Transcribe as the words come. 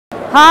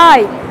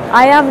Hi,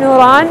 I am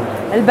Nooran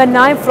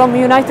Albannay from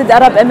United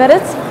Arab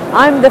Emirates.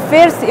 I'm the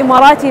first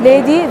Emirati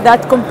lady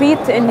that compete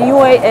in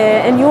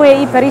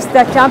UAE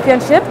Barista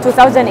Championship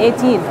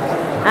 2018.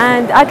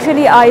 And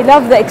actually I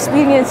love the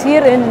experience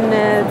here in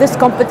this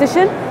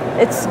competition.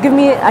 It's given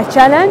me a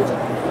challenge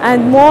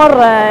and more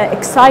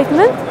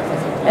excitement.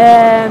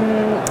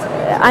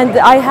 And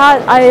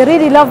I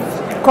really love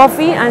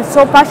coffee and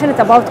so passionate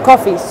about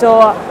coffee.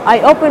 So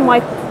I opened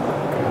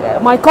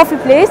my coffee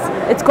place.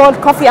 It's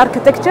called Coffee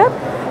Architecture,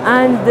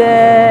 and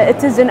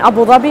it is in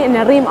Abu Dhabi in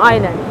a Reem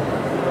Island.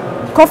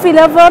 Coffee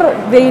lover,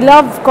 they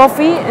love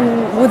coffee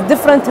with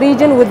different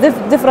region, with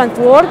different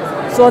world.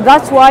 So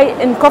that's why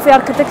in Coffee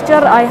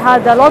Architecture I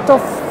had a lot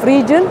of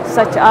regions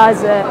such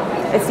as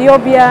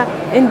Ethiopia,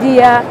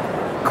 India,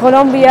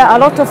 Colombia, a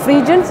lot of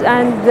regions,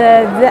 and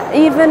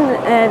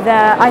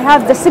I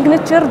have the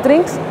signature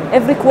drinks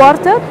every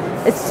quarter.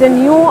 It's a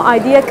new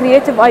idea,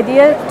 creative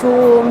idea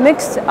to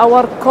mix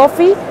our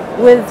coffee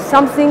with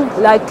something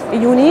like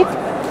unique,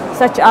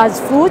 such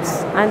as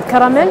fruits and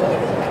caramel.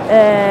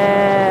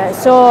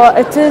 So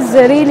it is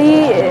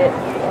really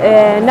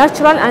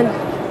natural, and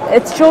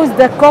it shows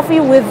the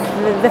coffee with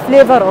the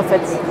flavor of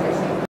it.